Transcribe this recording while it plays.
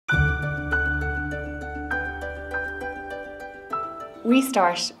We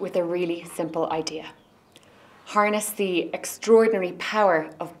start with a really simple idea. Harness the extraordinary power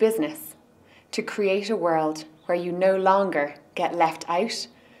of business to create a world where you no longer get left out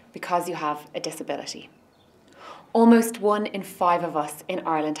because you have a disability. Almost 1 in 5 of us in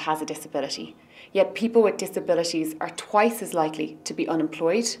Ireland has a disability, yet people with disabilities are twice as likely to be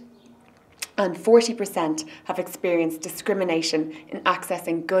unemployed, and 40% have experienced discrimination in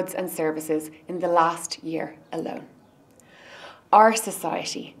accessing goods and services in the last year alone. Our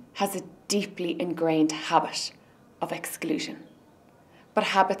society has a deeply ingrained habit of exclusion, but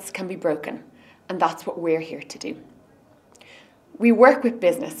habits can be broken, and that's what we're here to do. We work with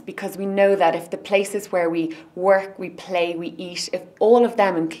business because we know that if the places where we work, we play, we eat, if all of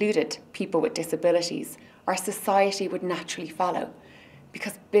them included people with disabilities, our society would naturally follow,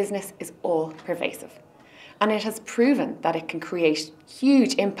 because business is all pervasive. And it has proven that it can create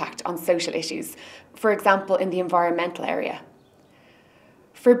huge impact on social issues, for example, in the environmental area.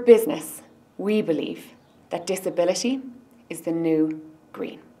 For business, we believe that disability is the new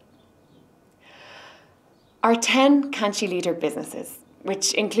green. Our 10 Kanchi leader businesses,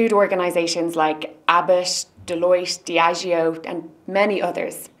 which include organisations like Abbott, Deloitte, Diageo, and many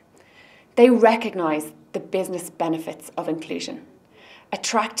others, they recognise the business benefits of inclusion,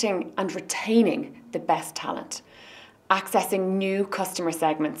 attracting and retaining the best talent, accessing new customer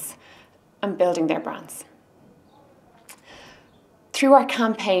segments, and building their brands. Through our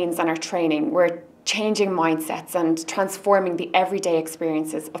campaigns and our training, we're changing mindsets and transforming the everyday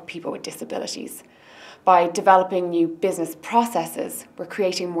experiences of people with disabilities. By developing new business processes, we're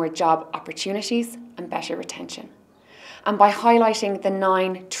creating more job opportunities and better retention. And by highlighting the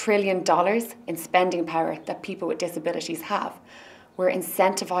 $9 trillion in spending power that people with disabilities have, we're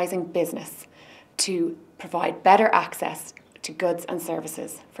incentivising business to provide better access to goods and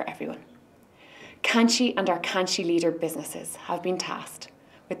services for everyone. Kanchi and our Kanchi leader businesses have been tasked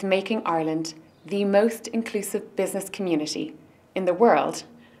with making Ireland the most inclusive business community in the world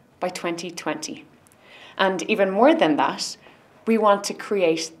by 2020. And even more than that, we want to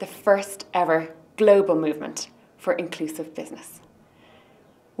create the first ever global movement for inclusive business.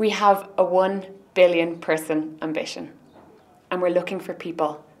 We have a 1 billion person ambition, and we're looking for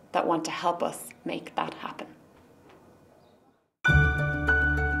people that want to help us make that happen.